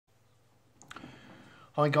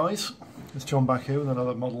Hi guys, it's John back here with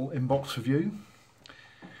another model inbox review.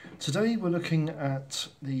 Today we're looking at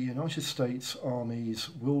the United States Army's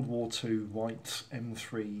World War II White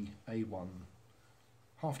M3A1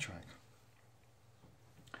 Halftrack.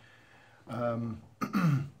 And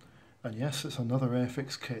yes, it's another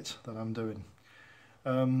Airfix kit that I'm doing.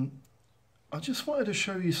 I just wanted to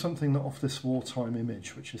show you something off this wartime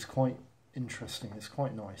image, which is quite interesting. It's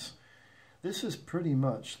quite nice. This is pretty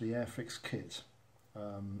much the Airfix kit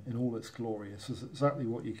in all its glory. This is exactly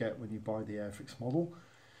what you get when you buy the Airfix model.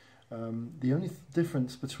 The only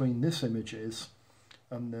difference between this image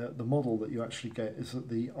and the model that you actually get is that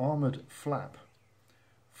the armoured flap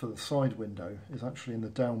for the side window is actually in the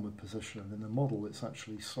downward position, and in the model it's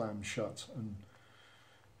actually slammed shut, and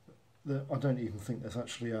I don't even think there's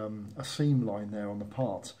actually a seam line there on the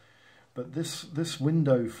part. But this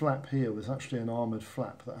window flap here was actually an armoured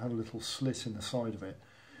flap that had a little slit in the side of it.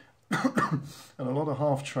 And a lot of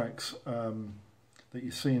half tracks that you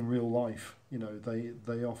see in real life, you know,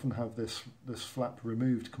 they often have this flap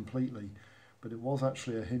removed completely, but it was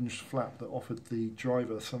actually a hinged flap that offered the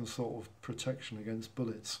driver some sort of protection against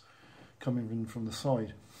bullets coming in from the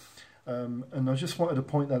side. And I just wanted to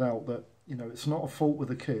point that out, that, you know, it's not a fault with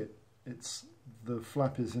the kit. It's the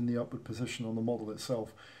flap is in the upward position on the model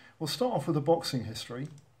itself. We'll start off with the boxing history.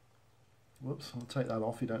 Whoops, I'll take that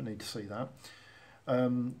off, you don't need to see that.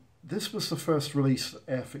 This was the first release that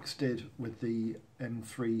Airfix did with the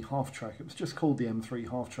M3 Halftrack. It was just called the M3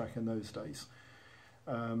 Halftrack in those days.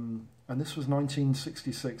 And this was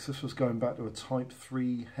 1966. This was going back to a Type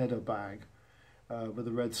 3 header bag with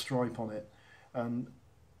a red stripe on it. And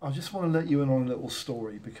I just want to let you in on a little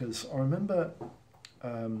story, because I remember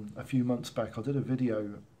a few months back I did a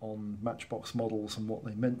video on Matchbox models and what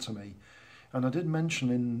they meant to me. And I did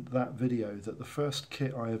mention in that video that the first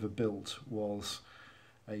kit I ever built was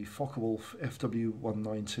a Focke-Wulf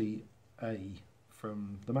FW190A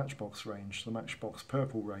from the Matchbox range, the Matchbox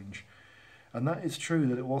Purple range. And that is true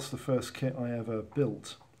that it was the first kit I ever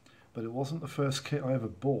built, but it wasn't the first kit I ever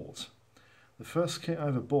bought. The first kit I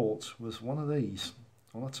ever bought was one of these,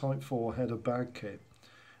 on a Type 4 header bag kit,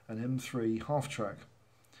 an M3 Halftrack.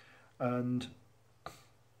 And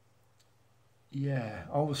yeah,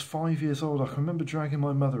 I was 5 years old. I can remember dragging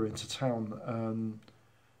my mother into town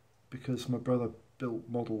because my brother built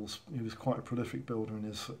models. He was quite a prolific builder in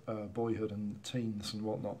his boyhood and teens and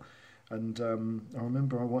whatnot. And I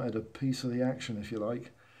remember I wanted a piece of the action, if you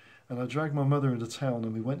like. And I dragged my mother into town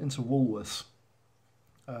and we went into Woolworths.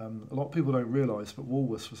 A lot of people don't realise, but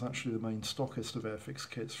Woolworths was actually the main stockist of Airfix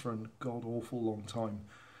kits for a god-awful long time.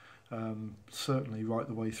 Certainly right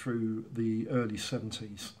the way through the early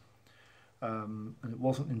 70s. And it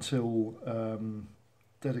wasn't until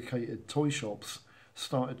dedicated toy shops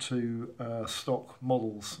started to stock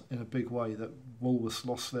models in a big way that Woolworths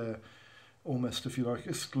lost their, almost, if you like,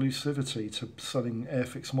 exclusivity to selling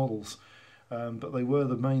Airfix models. But they were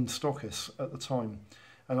the main stockists at the time.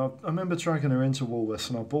 And I remember dragging her into Woolworths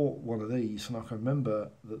and I bought one of these, and I can remember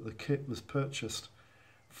that the kit was purchased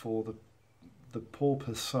for the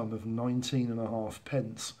pauper sum of 19.5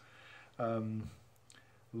 pence.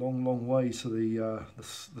 Long way to the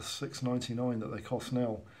 $6.99 that they cost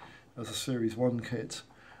now as a Series 1 kit.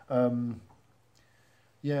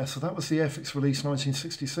 Yeah, so that was the Airfix release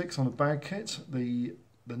 1966 on a bag kit. The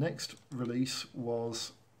next release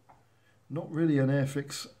was not really an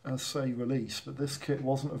Airfix as say release, but this kit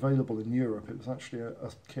wasn't available in Europe. It was actually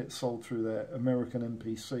a kit sold through their American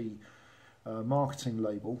MPC marketing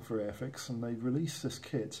label for Airfix, and they released this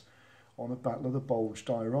kit on a Battle of the Bulge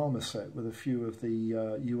diorama set with a few of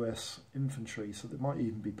the US infantry, so there might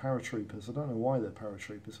even be paratroopers. I don't know why they're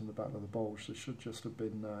paratroopers in the Battle of the Bulge. They should just have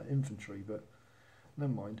been infantry, but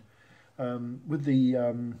never mind. With the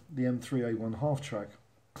M3A1 Halftrack,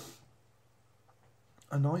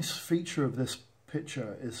 a nice feature of this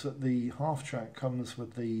picture is that the Halftrack comes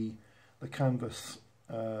with the canvas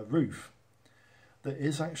roof that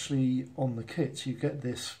is actually on the kit. You get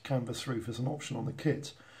this canvas roof as an option on the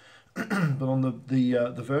kit. But on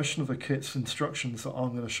the version of the kit's instructions that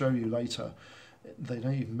I'm going to show you later, they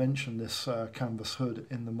don't even mention this canvas hood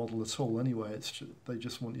in the model at all. Anyway, they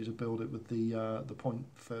just want you to build it with the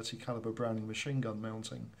 .30 caliber Browning machine gun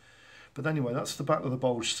mounting. But anyway, that's the Battle of the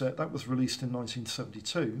Bulge set. That was released in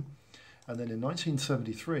 1972, and then in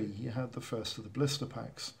 1973 you had the first of the blister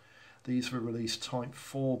packs. These were released Type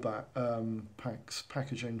 4 packs,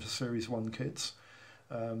 packaging to Series 1 kits,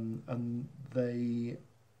 and they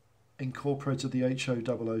incorporated the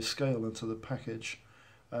HO00 scale into the package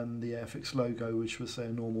and the Airfix logo, which was their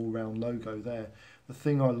normal round logo there. The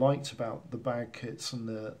thing I liked about the bag kits and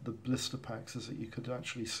the blister packs is that you could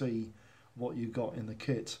actually see what you got in the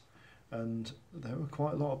kit. And there were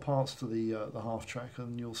quite a lot of parts to the Halftrack,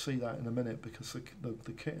 and you'll see that in a minute because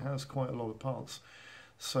the kit has quite a lot of parts.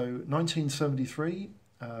 So 1973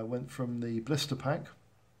 went from the blister pack,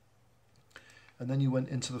 and then you went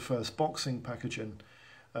into the first boxing packaging.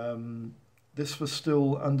 This was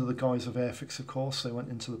still under the guise of Airfix, of course. They went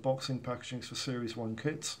into the boxing packagings for Series 1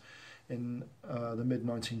 kits in the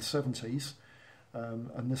mid-1970s,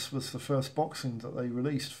 and this was the first boxing that they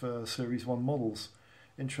released for Series 1 models.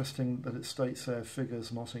 Interesting that it states there,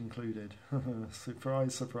 figures not included.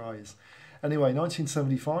 Surprise, surprise. Anyway,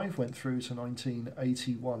 1975 went through to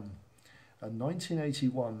 1981. And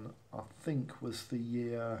 1981, I think, was the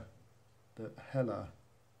year that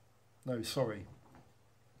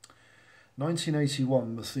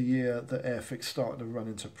 1981 was the year that Airfix started to run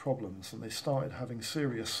into problems, and they started having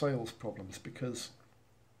serious sales problems because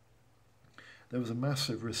there was a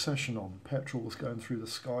massive recession on. Petrol was going through the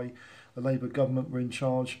sky. The Labour government were in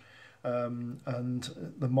charge, and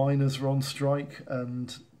the miners were on strike,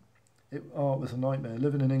 and it was a nightmare.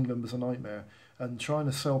 Living in England was a nightmare, and trying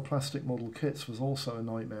to sell plastic model kits was also a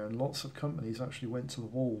nightmare, and lots of companies actually went to the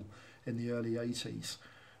wall in the early 80s.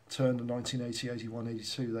 Turned in 1980, 81,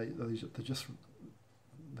 82, they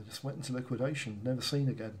just went into liquidation, never seen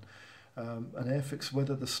again. And Airfix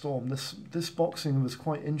weathered the storm. This boxing was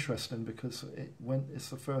quite interesting because it's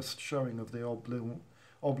the first showing of the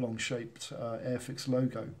oblong-shaped Airfix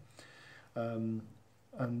logo.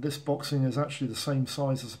 And this boxing is actually the same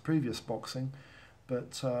size as the previous boxing,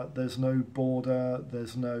 but there's no border,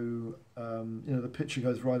 there's no, the picture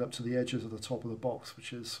goes right up to the edges of the top of the box,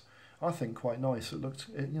 which is, I think, quite nice. I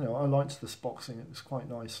liked this boxing, it was quite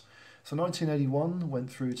nice. So 1981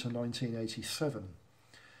 went through to 1987.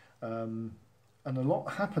 And a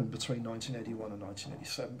lot happened between 1981 and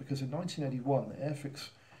 1987, because in 1981 Airfix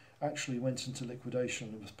actually went into liquidation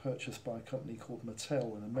and was purchased by a company called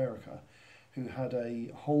Mattel in America, who had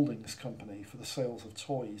a holdings company for the sales of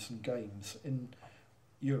toys and games in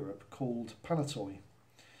Europe called Panatoy.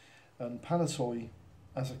 And Panatoy,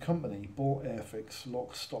 as a company, bought Airfix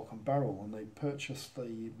lock, stock and barrel, and they purchased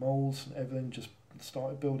the moulds and everything, just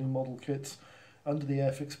started building model kits under the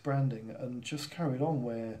Airfix branding, and just carried on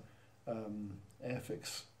where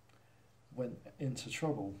Airfix went into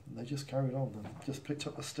trouble. And they just carried on and just picked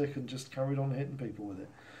up the stick and just carried on hitting people with it,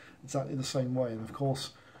 exactly the same way. And of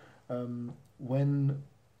course, when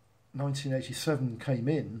 1987 came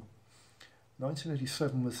in,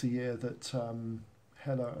 1987 was the year that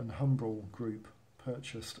Heller and Humbrol Group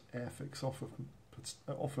purchased Airfix off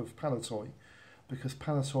of Panatoy, because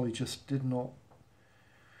Panatoy just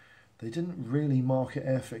they didn't really market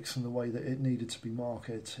Airfix in the way that it needed to be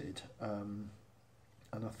marketed. And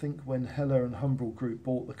I think when Heller and Humbrol Group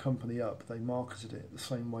bought the company up, they marketed it the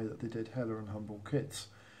same way that they did Heller and Humbrol kits.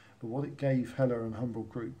 But what it gave Heller and Humbrol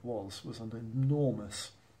Group was an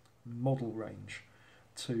enormous model range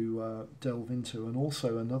to delve into, and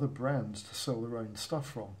also another brand to sell their own stuff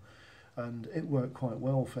from. And it worked quite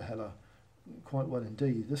well for Heller, quite well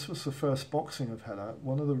indeed. This was the first boxing of Heller.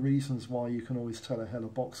 One of the reasons why you can always tell a Heller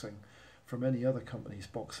boxing from any other company's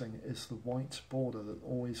boxing is the white border that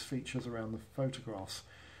always features around the photographs.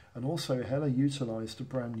 And also Heller utilised a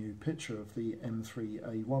brand new picture of the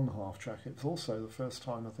M3A1 Halftrack. It was also the first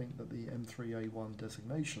time, I think, that the M3A1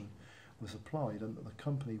 designation was applied, and that the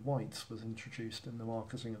company whites was introduced in the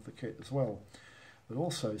marketing of the kit as well. But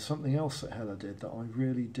also something else that Heller did that I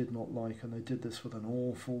really did not like, and they did this with an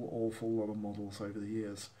awful lot of models over the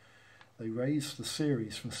years. They raised the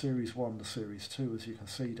series from Series 1 to Series 2, as you can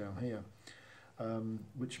see down here,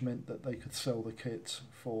 which meant that they could sell the kit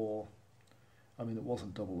for, I mean, it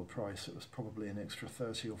wasn't double the price, it was probably an extra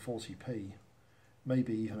 30 or 40p,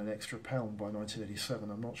 maybe even an extra £1 by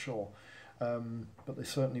 1987, I'm not sure. But they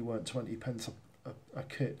certainly weren't 20 pence a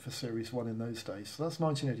kit for Series 1 in those days. So that's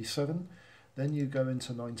 1987. Then you go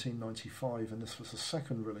into 1995, and this was the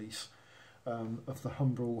second release of the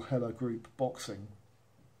Humbrol Heller Group boxing.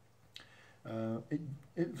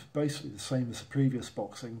 It was basically the same as the previous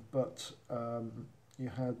boxing, but you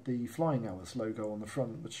had the Flying Hours logo on the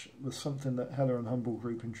front, which was something that Heller and Humbrol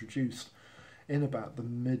Group introduced in about the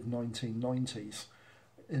mid-1990s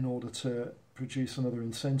in order to produce another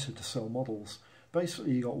incentive to sell models.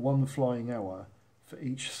 Basically, you got one flying hour for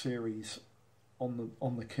each series on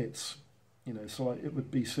the kits. You know, so like it would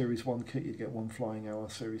be Series 1 kit, you'd get one flying hour,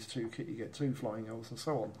 Series 2 kit, you get 2 flying hours, and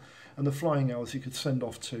so on. And the flying hours you could send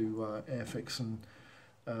off to Airfix and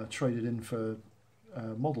trade it in for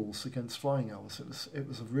models against flying hours. It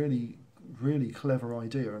was a really clever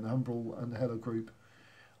idea, and Humbrol and Heller Group,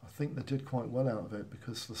 I think they did quite well out of it,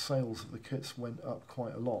 because the sales of the kits went up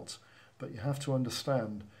quite a lot. But you have to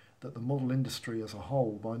understand that the model industry as a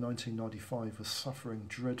whole by 1995 was suffering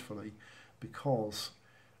dreadfully because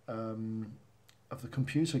of the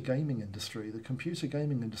computer gaming industry. The computer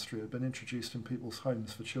gaming industry had been introduced in people's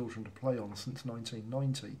homes for children to play on since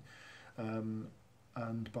 1990. And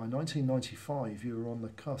by 1995, you were on the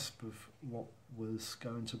cusp of what was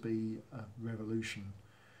going to be a revolution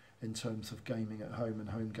in terms of gaming at home and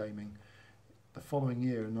home gaming. The following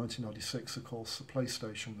year, in 1996, of course, the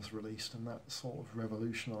PlayStation was released, and that sort of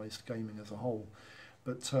revolutionised gaming as a whole.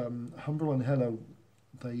 But Humbrol and Heller,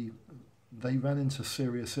 they ran into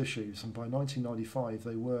serious issues, and by 1995,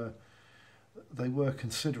 they were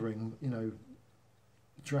considering, you know,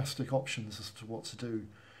 drastic options as to what to do.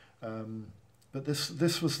 But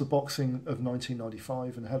this was the boxing of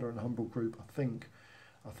 1995, and Heller and Humbrol Group, I think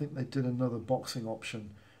they did another boxing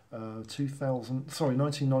option.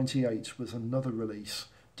 1998 was another release,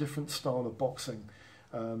 different style of boxing.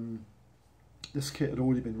 This kit had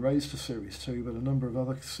already been raised to Series 2, but a number of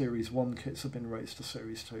other Series 1 kits have been raised to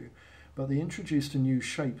Series 2. But they introduced a new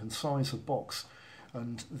shape and size of box,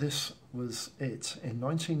 and this was it. In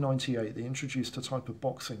 1998, they introduced a type of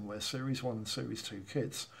boxing where Series 1 and Series 2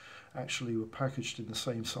 kits actually were packaged in the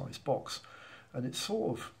same size box, and it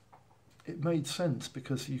made sense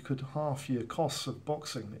because you could halve your costs of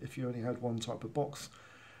boxing if you only had one type of box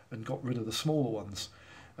and got rid of the smaller ones.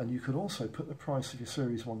 And you could also put the price of your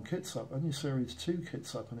Series 1 kits up and your Series 2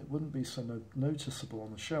 kits up, and it wouldn't be so noticeable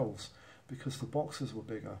on the shelves because the boxes were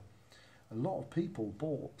bigger. A lot of people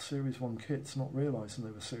bought Series 1 kits not realising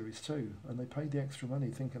they were Series 2, and they paid the extra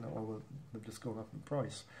money thinking, oh, well, they've just gone up in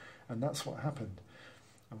price. And that's what happened.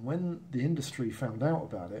 And when the industry found out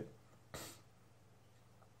about it,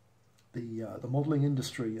 the modelling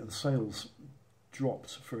industry and sales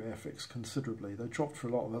dropped for Airfix considerably. They dropped for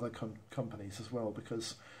a lot of other companies as well,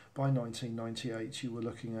 because by 1998 you were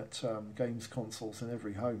looking at games consoles in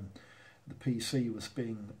every home. The PC was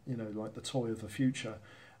being, you know, like the toy of the future,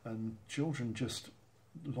 and children just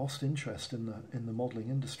lost interest in the modelling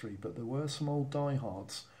industry. But there were some old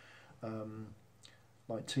diehards,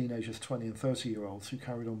 like teenagers, 20 and 30-year-olds, who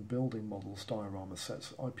carried on building models, diorama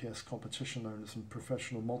sets, IPS competition owners and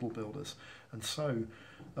professional model builders. And so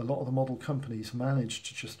a lot of the model companies managed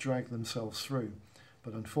to just drag themselves through.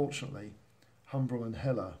 But unfortunately, Humbrol and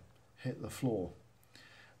Heller hit the floor.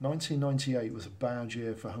 1998 was a bad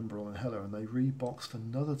year for Humbrol and Heller, and they reboxed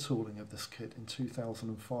another tooling of this kit in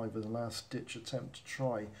 2005 with a last-ditch attempt to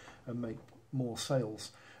try and make more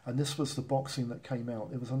sales. And this was the boxing that came out.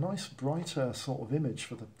 It was a nice, brighter sort of image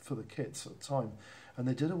for the kits at the time, and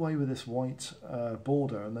they did away with this white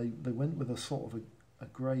border, and they went with a sort of a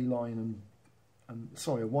grey line a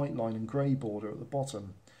white line and grey border at the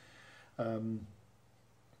bottom,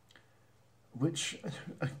 which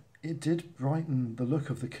it did brighten the look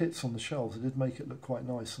of the kits on the shelves. It did make it look quite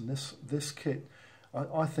nice, and this kit,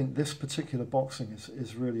 I think this particular boxing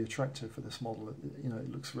is really attractive for this model.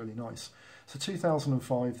 It looks really nice. So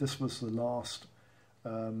 2005, this was the last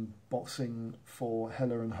boxing for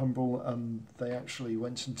Heller and Humbrol, and they actually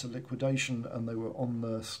went into liquidation, and they were on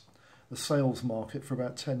the sales market for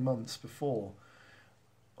about 10 months before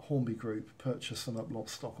Hornby Group purchased them up lock,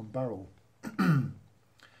 stock and barrel.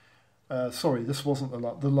 Sorry, this wasn't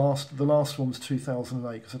the last. The last one was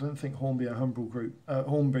 2008, because I don't think Hornby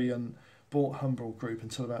and bought Humbrol Group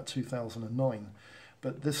until about 2009.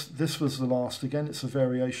 But this was the last. Again, it's a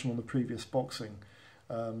variation on the previous boxing,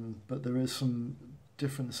 but there is some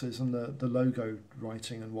differences in the logo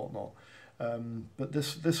writing and whatnot. But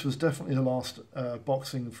this was definitely the last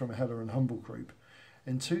boxing from Heller and Humbrol Group.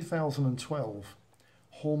 In 2012,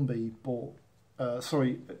 Hornby bought.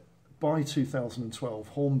 By 2012,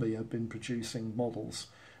 Hornby had been producing models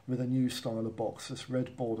with a new style of box, this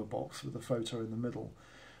red border box with a photo in the middle.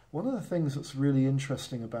 One of the things that's really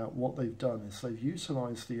interesting about what they've done is they've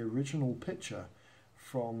utilised the original picture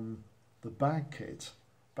from the bag kit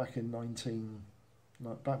back in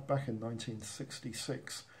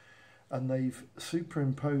 1966, and they've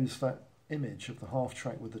superimposed that image of the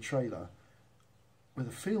Halftrack with the trailer with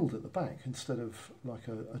a field at the back instead of like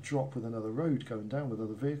a drop with another road going down with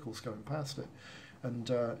other vehicles going past it. And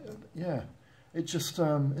yeah, it just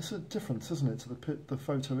it's a difference, isn't it, to the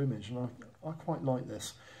photo image, and I quite like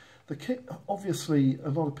this. The kit, obviously, a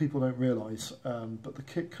lot of people don't realise, but the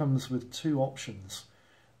kit comes with two options.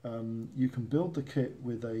 You can build the kit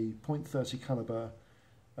with a .30 caliber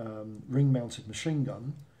ring-mounted machine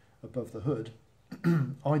gun above the hood.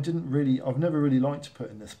 I've never really liked to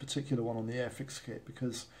put in this particular one on the Airfix kit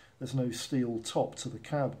because there's no steel top to the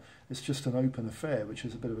cab. It's just an open affair, which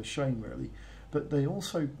is a bit of a shame, really. But they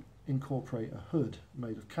also incorporate a hood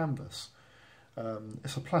made of canvas.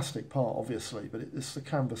 It's a plastic part, obviously, but it's the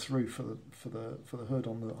canvas roof for the hood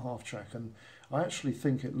on the Halftrack, and I actually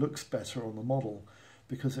think it looks better on the model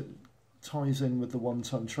because it ties in with the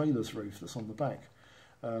 1-ton trailer's roof that's on the back.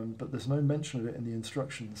 But there's no mention of it in the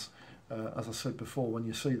instructions, as I said before, when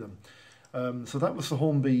you see them. So that was the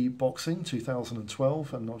Hornby Boxing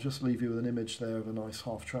 2012, and I'll just leave you with an image there of a nice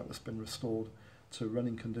Halftrack that's been restored to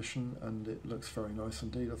running condition, and it looks very nice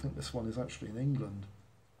indeed. I think this one is actually in England.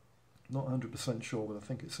 Not 100% sure, but I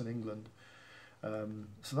think it's in England.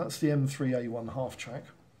 So that's the M3A1 Halftrack.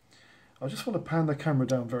 I just want to pan the camera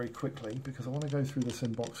down very quickly because I want to go through this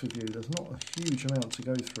in-box review. There's not a huge amount to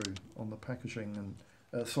go through on the packaging and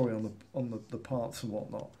on the parts and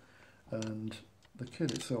whatnot. And the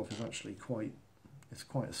kit itself is actually quite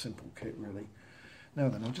a simple kit, really. Now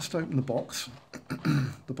then, I'll just open the box.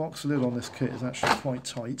 The box lid on this kit is actually quite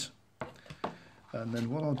tight. And then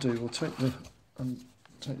what I'll do, we'll take the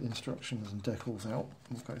instructions and decals out.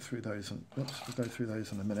 We'll go through those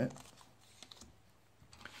in a minute.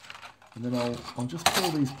 And then I'll just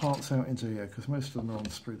pull these parts out into here because most of them are on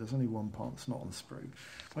sprue. There's only one part that's not on sprue.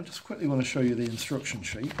 I just quickly want to show you the instruction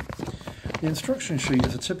sheet. The instruction sheet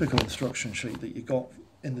is a typical instruction sheet that you got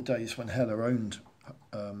in the days when Hella owned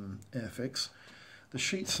Airfix. The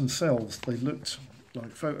sheets themselves, they looked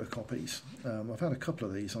like photocopies. I've had a couple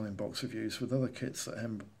of these on in-box reviews with other kits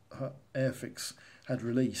that Airfix had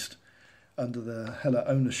released under the Hella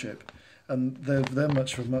ownership. And they're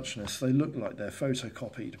much of a muchness. They look like they're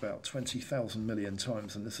photocopied about 20,000 million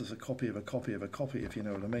times, and this is a copy of a copy of a copy, if you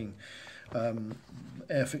know what I mean.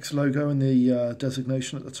 Airfix logo and the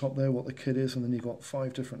designation at the top there, what the kit is, and then you've got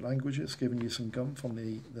 5 different languages, giving you some gumph on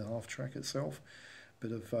the Halftrack itself.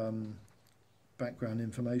 Bit of background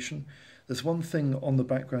information. There's one thing on the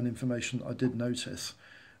background information I did notice,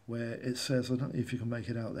 where it says, I don't know if you can make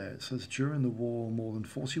it out there, it says during the war more than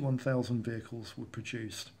 41,000 vehicles were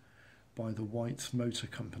produced by the White's Motor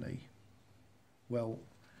Company. Well,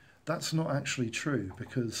 that's not actually true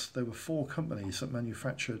because there were 4 companies that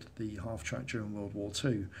manufactured the Halftrack during World War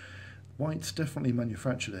II. White's definitely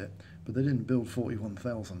manufactured it, but they didn't build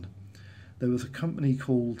 41,000. There was a company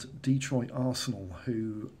called Detroit Arsenal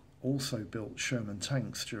who also built Sherman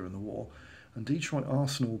tanks during the war, and Detroit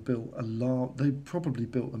Arsenal built they probably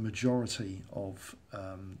built the majority of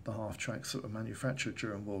the Halftracks that were manufactured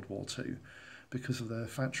during World War II. Because of their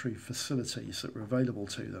factory facilities that were available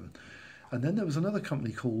to them. And then there was another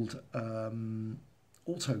company called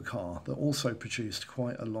Autocar that also produced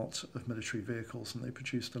quite a lot of military vehicles, and they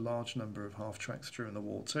produced a large number of Halftracks during the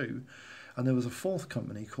war too. And there was a 4th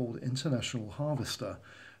company called International Harvester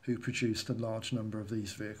who produced a large number of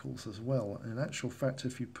these vehicles as well. And in actual fact,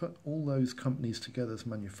 if you put all those companies together as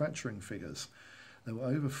manufacturing figures, there were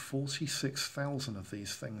over 46,000 of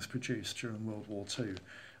these things produced during World War II.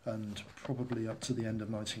 And probably up to the end of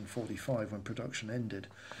 1945 when production ended.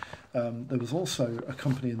 There was also a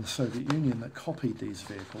company in the Soviet Union that copied these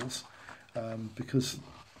vehicles because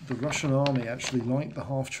the Russian army actually liked the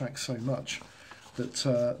Halftrack so much that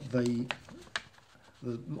the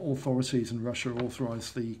authorities in Russia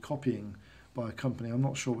authorised the copying by a company. I'm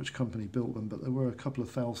not sure which company built them, but there were a couple of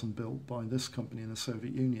thousand built by this company in the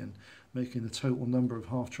Soviet Union, making the total number of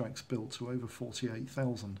Halftracks built to over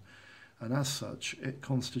 48,000. And as such, it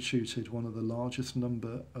constituted one of the largest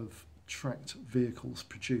number of tracked vehicles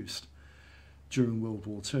produced during World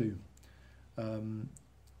War II.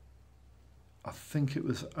 I think it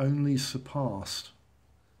was only surpassed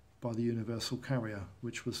by the Universal Carrier,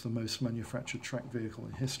 which was the most manufactured tracked vehicle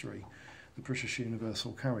in history, the British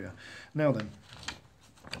Universal Carrier. Now then,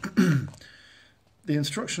 the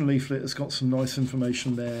instruction leaflet has got some nice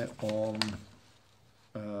information there on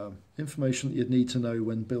information that you'd need to know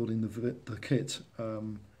when building the kit,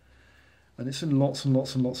 and it's in lots and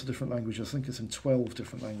lots and lots of different languages. I think it's in 12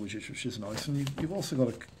 different languages, which is nice. And you've also got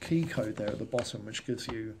a key code there at the bottom, which gives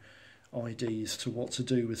you IDs to what to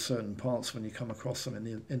do with certain parts when you come across them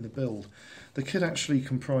in the build. The kit actually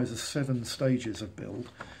comprises 7 stages of build,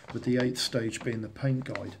 with the 8th stage being the paint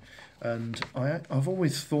guide. And I've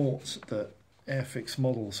always thought that Airfix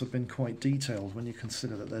models have been quite detailed when you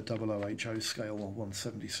consider that they're 00HO scale or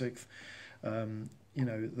 1/76. You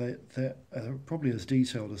know, they're probably as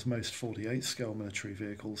detailed as most 48 scale military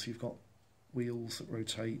vehicles. You've got wheels that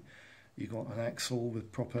rotate, you've got an axle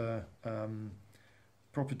with proper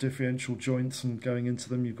differential joints and going into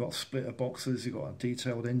them, you've got splitter boxes, you've got a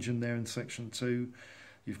detailed engine there in section 2,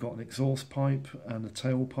 you've got an exhaust pipe and a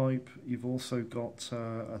tailpipe, you've also got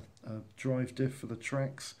a drive diff for the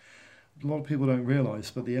tracks. A lot of people don't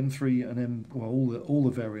realise, but the M3 and all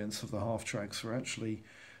the variants of the Halftracks were actually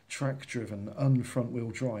track-driven,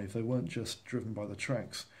 front-wheel drive. They weren't just driven by the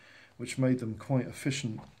tracks. which made them quite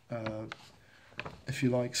efficient, if you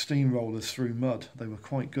like, steamrollers through mud. They were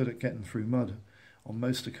quite good at getting through mud on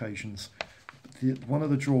most occasions. One of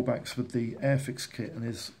the drawbacks with the Airfix kit, and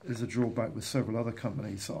is a drawback with several other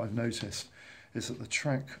companies that I've noticed, is that the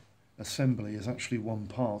track assembly is actually one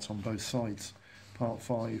part on both sides, part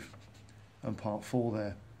 5 and part 4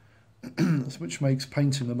 there, which makes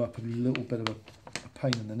painting them up a little bit of a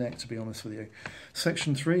pain in the neck, to be honest with you.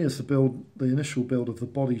 Section 3 is the initial build of the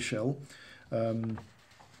body shell.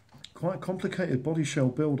 Quite a complicated body shell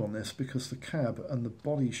build on this, because the cab and the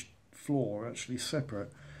body floor are actually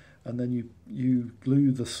separate, and then you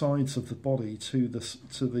glue the sides of the body to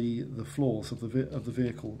the floors of the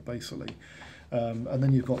vehicle, basically. And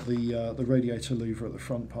then you've got the radiator louver at the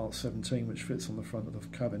front, part 17, which fits on the front of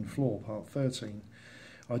the cabin floor, part 13.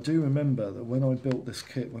 I do remember that when I built this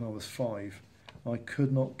kit when I was 5, I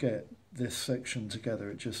could not get this section together.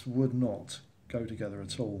 It just would not go together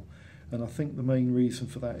at all. And I think the main reason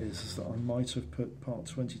for that is that I might have put part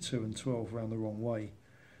 22 and 12 around the wrong way,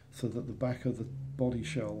 so that the back of the body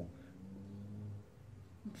shell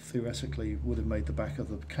theoretically would have made the back of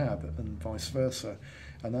the cab, and vice versa.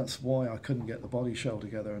 And that's why I couldn't get the body shell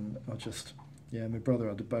together, and my brother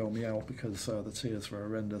had to bail me out because the tears were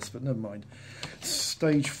horrendous, but never mind.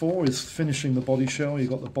 Stage 4 is finishing the body shell. You've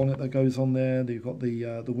got the bonnet that goes on there, you've got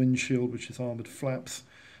the windshield, which is armoured flaps,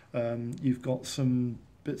 you've got some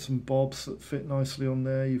bits and bobs that fit nicely on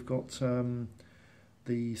there, you've got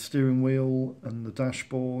the steering wheel and the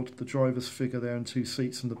dashboard, the driver's figure there, and 2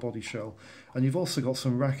 seats, and the body shell. And you've also got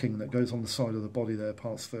some racking that goes on the side of the body there,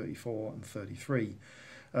 parts 34 and 33.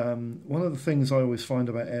 One of the things I always find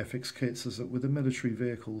about Airfix kits is that with the military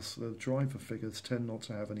vehicles, the driver figures tend not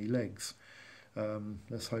to have any legs.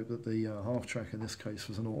 Let's hope that the Halftrack in this case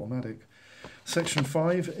was an automatic. Section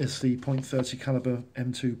 5 is the .30 caliber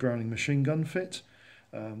M2 Browning machine gun fit.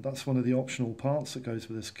 That's one of the optional parts that goes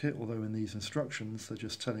with this kit, although in these instructions they're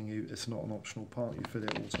just telling you it's not an optional part, you fit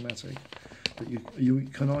it automatic. But you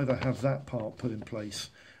can either have that part put in place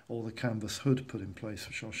or the canvas hood put in place,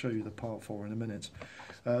 which I'll show you the part for in a minute.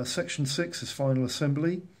 Section 6 is final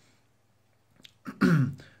assembly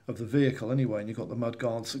of the vehicle anyway, and you've got the mud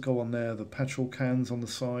guards that go on there, the petrol cans on the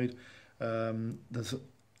side. I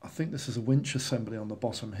think this is a winch assembly on the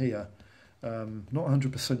bottom here. Not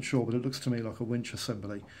 100% sure, but it looks to me like a winch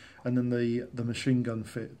assembly. And then the machine gun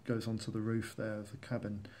fit goes onto the roof there of the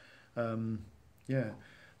cabin.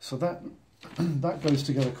 So that goes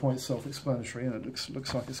together quite self-explanatory, and it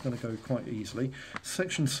looks like it's going to go quite easily.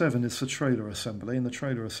 Section 7 is the trailer assembly, and the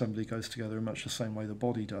trailer assembly goes together in much the same way the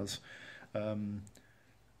body does.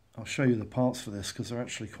 I'll show you the parts for this because they're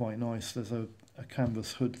actually quite nice. There's a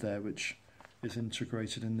canvas hood there which is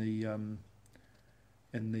integrated in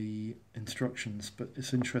the instructions, but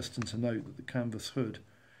it's interesting to note that the canvas hood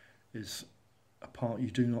is a part you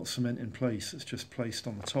do not cement in place. It's just placed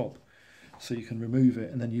on the top, so you can remove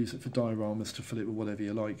it and then use it for dioramas to fill it with whatever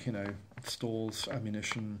you like, stores,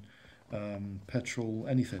 ammunition, petrol,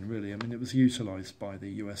 anything really. I mean, it was utilised by the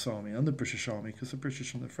US Army and the British Army, because the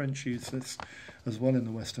British and the French used this as well in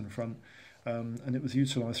the Western Front, and it was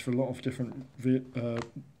utilised for a lot of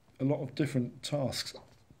different tasks.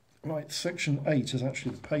 Right, section 8 is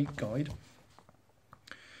actually the paint guide.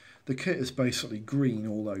 The kit is basically green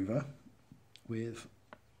all over with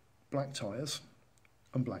black tyres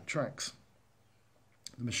and black tracks.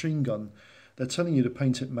 The machine gun, they're telling you to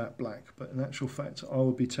paint it matte black, but in actual fact I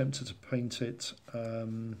would be tempted to paint it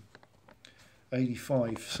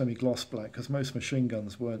 85 semi-gloss black, because most machine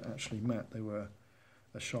guns weren't actually matte, they were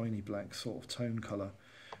a shiny black sort of tone colour.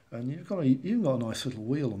 And you've got a nice little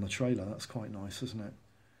wheel on the trailer, that's quite nice, isn't it?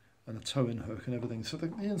 And a towing hook and everything. So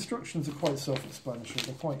the instructions are quite self-explanatory.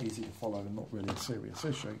 They're quite easy to follow and not really a serious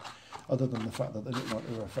issue, other than the fact that they look like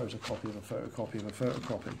they're a photocopy of a photocopy of a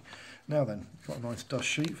photocopy. Now then, got a nice dust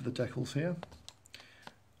sheet for the decals here.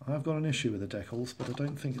 I have got an issue with the decals, but I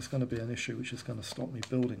don't think it's going to be an issue which is going to stop me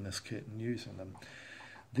building this kit and using them.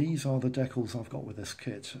 These are the decals I've got with this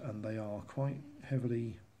kit, and they are quite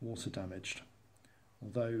heavily water damaged.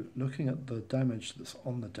 Although, looking at the damage that's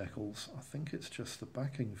on the decals, I think it's just the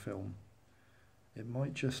backing film. It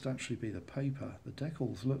might just actually be the paper. The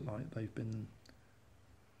decals look like they've been...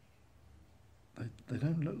 They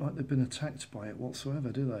don't look like they've been attacked by it whatsoever,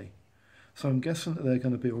 do they? So I'm guessing that they're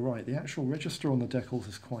going to be alright. The actual register on the decals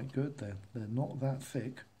is quite good. They're not that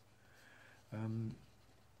thick.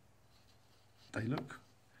 They look...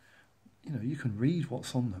 you can read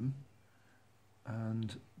what's on them.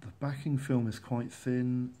 And the backing film is quite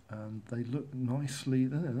thin, and they look nicely.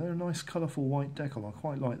 They're a nice colourful white decal. I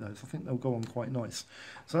quite like those. I think they'll go on quite nice.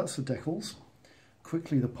 So that's the decals.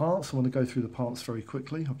 Quickly the parts, I want to go through the parts very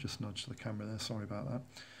quickly. I've just nudged the camera there, sorry about that.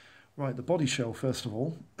 Right, the body shell first of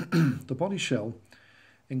all. The body shell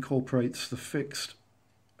incorporates the fixed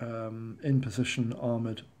in position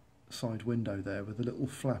armoured side window there with a little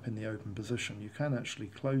flap in the open position. You can actually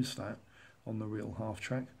close that on the real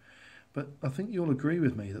Halftrack, but I think you'll agree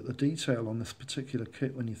with me that the detail on this particular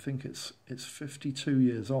kit, when you think it's 52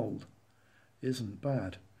 years old, isn't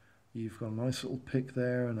bad. You've got a nice little pick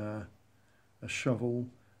there and a shovel.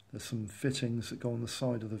 There's some fittings that go on the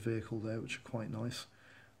side of the vehicle there which are quite nice.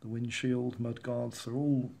 The windshield, mud guards, they're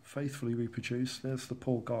all faithfully reproduced. There's the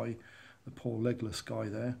poor guy, the poor legless guy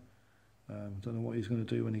there. Don't know what he's going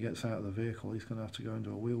to do when he gets out of the vehicle. He's going to have to go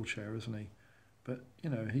into a wheelchair, isn't he? But, you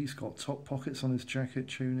know, he's got top pockets on his jacket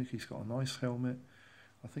tunic. He's got a nice helmet.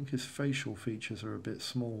 I think his facial features are a bit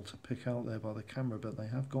small to pick out there by the camera, but they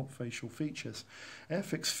have got facial features.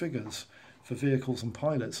 Airfix figures for vehicles and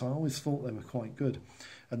pilots, I always thought they were quite good.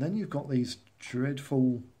 And then you've got these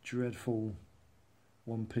dreadful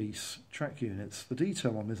one-piece track units. The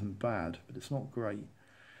detail on them isn't bad, but it's not great.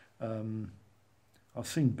 I've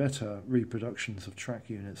seen better reproductions of track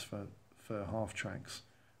units for Halftracks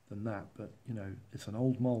than that, but you know, it's an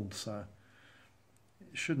old mould, so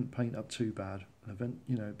it shouldn't paint up too bad.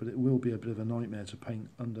 You know, but it will be a bit of a nightmare to paint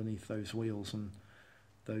underneath those wheels and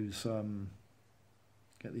those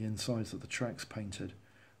get the insides of the tracks painted.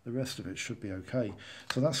 The rest of it should be okay.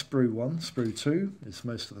 So that's sprue 1. Sprue 2 is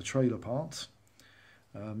most of the trailer parts.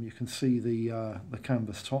 You can see the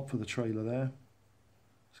canvas top for the trailer there.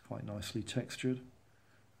 It's quite nicely textured.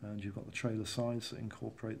 And you've got the trailer sides that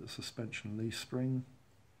incorporate the suspension leaf spring.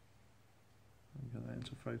 Get that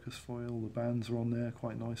into focus for you. All the bands are on there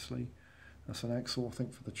quite nicely. That's an axle, I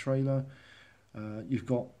think, for the trailer. You've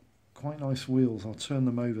got quite nice wheels. I'll turn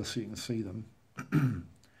them over so you can see them. The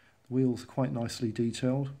wheels are quite nicely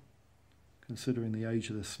detailed. Considering the age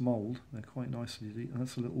of this mould, they're quite nicely detailed.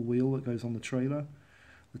 That's a little wheel that goes on the trailer.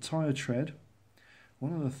 The tyre tread.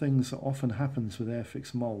 One of the things that often happens with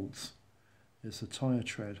Airfix moulds is the tyre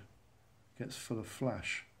tread gets full of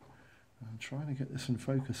flash. I'm trying to get this in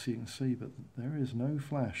focus so you can see, but there is no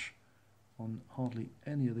flash on hardly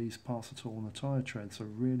any of these parts at all, and the tyre treads are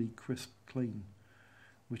really crisp clean,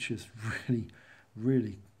 which is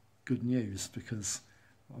really good news, because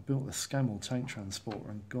I built a Scammell tank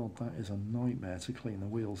transporter and god, that is a nightmare to clean the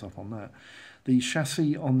wheels up on that. The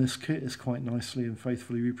chassis on this kit is quite nicely and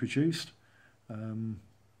faithfully reproduced.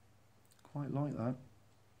 Quite like that.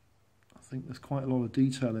 I think there's quite a lot of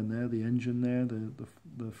detail in there. The engine there,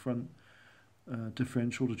 the front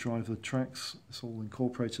differential to drive the tracks, it's all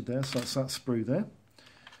incorporated there. So that's that sprue there.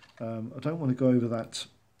 I don't want to go over that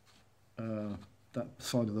that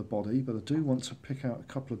side of the body, but I do want to pick out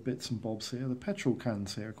a couple of bits and bobs here. The petrol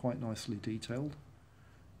cans here are quite nicely detailed.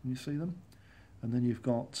 Can you see them? And then you've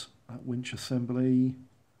got that winch assembly,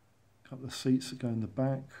 a couple of seats that go in the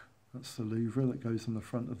back. That's the louvre that goes in the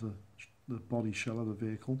front of the body shell of the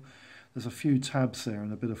vehicle. There's a few tabs there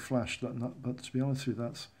and a bit of flash, but to be honest with you,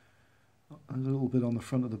 that's a little bit on the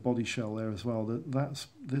front of the body shell there as well.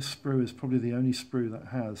 This sprue is probably the only sprue that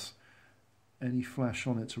has any flash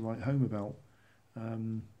on it to write home about.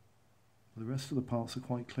 The rest of the parts are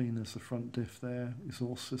quite clean. There's the front diff there,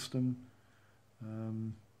 exhaust system.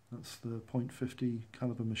 That's the .50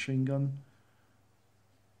 caliber machine gun.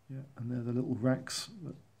 Yeah, and they're the little racks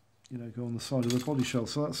that go on the side of the body shell.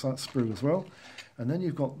 So that's that sprue as well. And then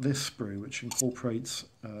you've got this sprue, which incorporates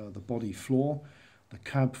the body floor, the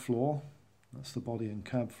cab floor. That's the body and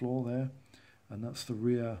cab floor there, and that's the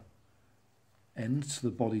rear end to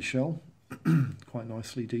the body shell. Quite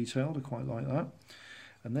nicely detailed. I quite like that.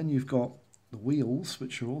 And then you've got the wheels,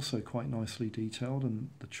 which are also quite nicely detailed, and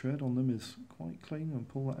the tread on them is quite clean. I'll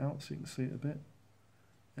pull that out so you can see it a bit.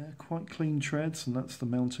 Yeah, quite clean treads, and that's the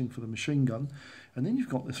mounting for the machine gun. And then you've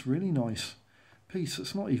got this really nice piece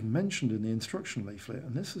that's not even mentioned in the instruction leaflet,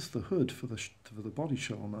 and this is the hood for the body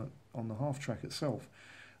shell on the Halftrack itself.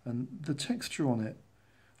 And the texture on it,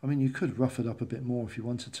 I mean, you could rough it up a bit more if you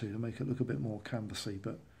wanted to make it look a bit more canvassy,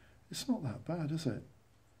 but it's not that bad, is it?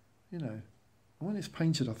 And when it's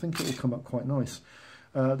painted, I think it will come up quite nice.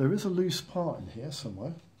 There is a loose part in here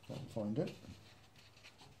somewhere. I can find it.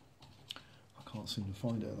 I can't seem to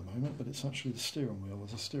find it at the moment, but it's actually the steering wheel.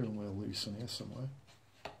 There's a steering wheel loose in here somewhere.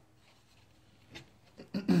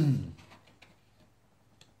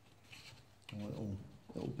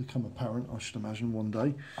 It'll become apparent, I should imagine, one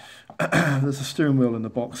day. There's a steering wheel in the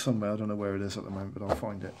box somewhere. I don't know where it is at the moment, but I'll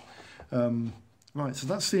find it. Right, so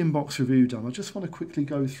that's the in-box review done. I just want to quickly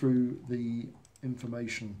go through the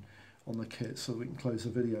information on the kit so that we can close the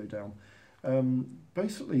video down.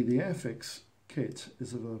 Basically, the Airfix kit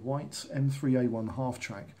is of a white M3A1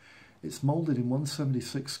 Halftrack. It's moulded in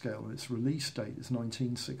 176 scale and its release date is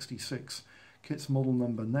 1966. Kit's model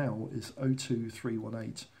number now is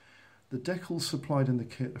 02318. The decals supplied in the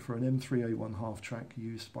kit are for an M3A1 Halftrack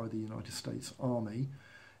used by the United States Army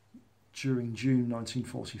during June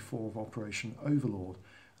 1944 of Operation Overlord,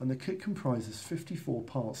 and the kit comprises 54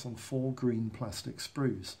 parts on 4 green plastic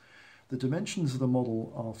sprues. The dimensions of the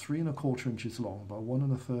model are 3 1/4 inches long by 1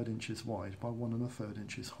 1/3 inches wide by 1 1/3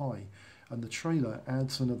 inches high, and the trailer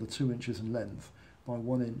adds another 2 inches in length by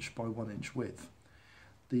 1 inch by 1 inch width.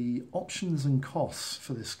 The options and costs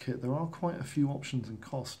for this kit, there are quite a few options and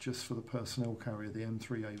costs just for the personnel carrier, the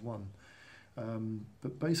M3A1.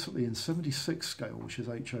 But basically in 76 scale, which is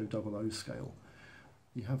HO00 scale,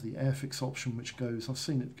 you have the Airfix option, which goes, I've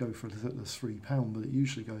seen it go for as little as £3, but it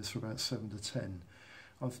usually goes for about 7 to 10.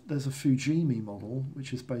 There's a Fujimi model,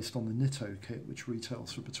 which is based on the Nitto kit, which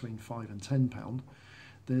retails for between £5 and £10.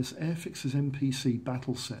 There's Airfix's MPC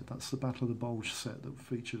Battle Set, that's the Battle of the Bulge set that we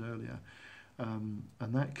featured earlier. And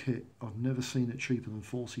that kit, I've never seen it cheaper than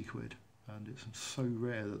 40 quid. And it's so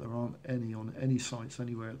rare that there aren't any on any sites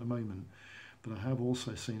anywhere at the moment. But I have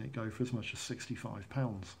also seen it go for as much as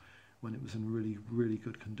 £65 when it was in really, really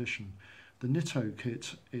good condition. The Nitto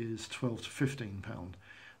kit is £12 to £15.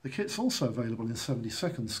 The kit's also available in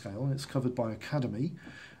 72nd scale, and it's covered by Academy,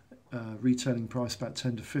 retailing price about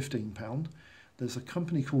 £10 to £15. There's a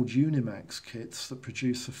company called Unimax Kits that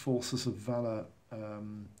produce the Forces of Valour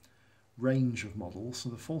range of models. So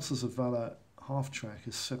the Forces of Valour Halftrack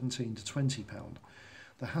is £17 to £20.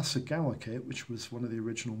 The Hasegawa kit, which was one of the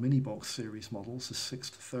original mini box series models, is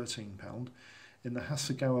 £6 to £13. In the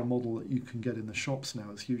Hasegawa model that you can get in the shops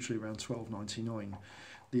now, it's usually around £12.99.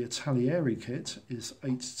 The Atalieri kit is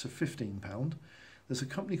 £8 to £15. There's a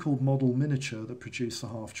company called Model Miniature that produce the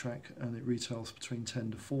Halftrack, and it retails between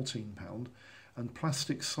 £10 to £14. And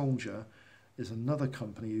Plastic Soldier is another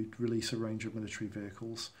company who release a range of military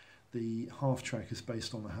vehicles. The Halftrack is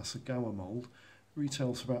based on the Hasegawa mould,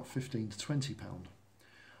 retails for about £15 to £20.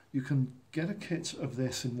 You can get a kit of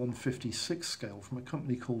this in 156 scale from a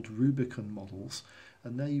company called Rubicon Models,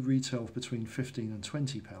 and they retail between £15 and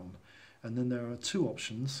 £20. And then there are 2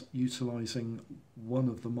 options utilising one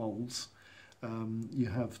of the moulds. You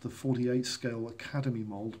have the 48 scale Academy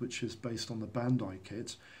mould, which is based on the Bandai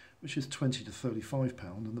kit, which is £20 to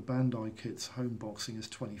 £35, and the Bandai kit's home boxing is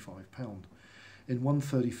 £25. In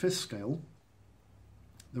 135th scale,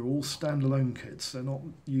 they're all standalone kits. They're not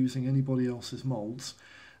using anybody else's moulds.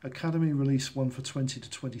 Academy released one for £20 to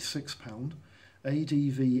 £26.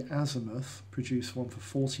 ADV Azimuth produced one for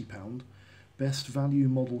 £40. Best Value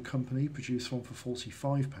Model Company produced one for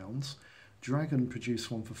 £45. Dragon produced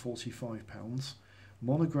one for £45.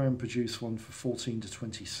 Monogram produced one for £14 to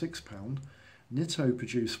 £26. Nitto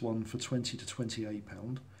produced one for £20 to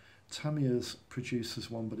 £28. Tamiya's produces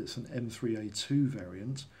one, but it's an M3A2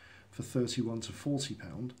 variant for £31 to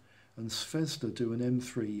 £40. And Zvezda do an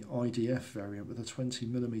M3 IDF variant with a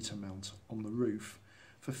 20mm mount on the roof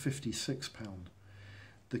for £56.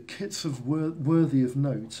 The kits of worthy of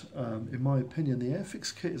note, in my opinion, the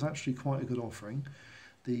Airfix kit is actually quite a good offering.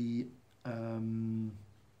 The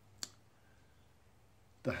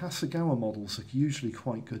Hasegawa models are usually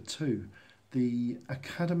quite good too. The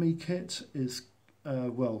Academy kit is,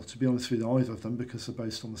 well, to be honest with you, either of them, because they're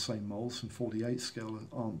based on the same moulds and 48 scale,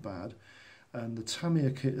 aren't bad. And the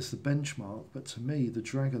Tamiya kit is the benchmark, but to me the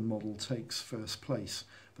Dragon model takes first place.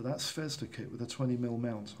 But that Zvezda kit with a 20mm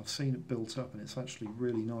mount, I've seen it built up and it's actually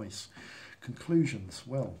really nice. Conclusions,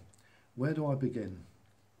 well, where do I begin?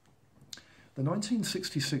 The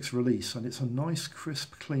 1966 release, and it's a nice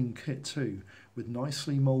crisp clean kit too, with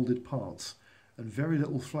nicely moulded parts and very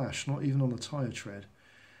little flash, not even on the tyre tread,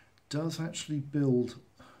 does actually build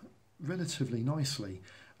relatively nicely.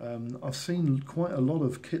 I've seen quite a lot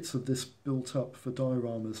of kits of this built up for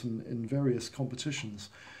dioramas and in various competitions,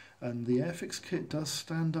 and the Airfix kit does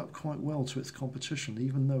stand up quite well to its competition,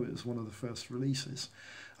 even though it was one of the first releases.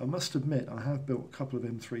 I must admit, I have built a couple of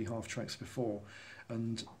M3 Halftracks before,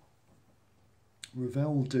 and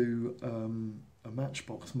Revell do a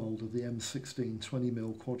matchbox mould of the M16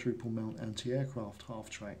 20mm quadruple mount anti-aircraft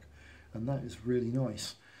Halftrack, and that is really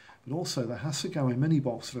nice. But also the Hasegawa mini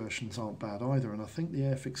box versions aren't bad either, and I think the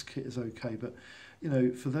Airfix kit is okay. But you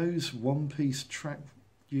know, for those one-piece track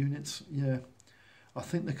units, yeah, I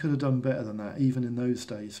think they could have done better than that, even in those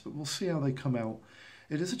days. But we'll see how they come out.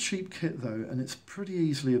 It is a cheap kit though, and it's pretty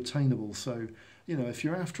easily obtainable. So you know, if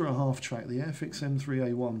you're after a Halftrack, the Airfix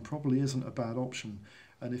M3A1 probably isn't a bad option.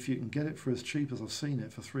 And if you can get it for as cheap as I've seen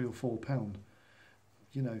it, for £3 or £4,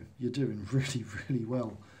 you know, you're doing really, really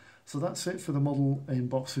well. So that's it for the model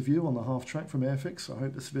inbox review on the Halftrack from Airfix. I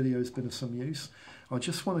hope this video has been of some use. I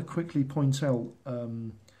just want to quickly point out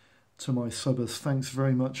to my subbers, thanks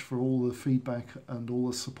very much for all the feedback and all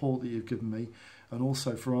the support that you've given me, and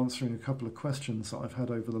also for answering a couple of questions that I've had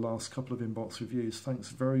over the last couple of inbox reviews. Thanks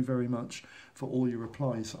very, very much for all your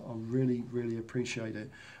replies. I really, really appreciate it.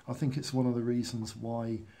 I think it's one of the reasons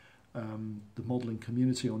why the modelling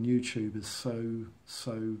community on YouTube is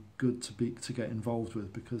so good to get involved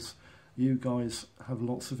with, because you guys have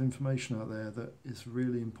lots of information out there that is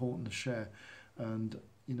really important to share. And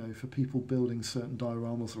you know, for people building certain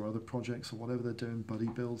dioramas or other projects or whatever they're doing, buddy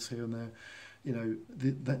builds here and there, you know,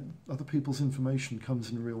 that other people's information comes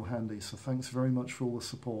in real handy. So thanks very much for all the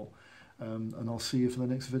support, and I'll see you for the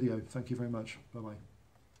next video. Thank you very much. Bye bye.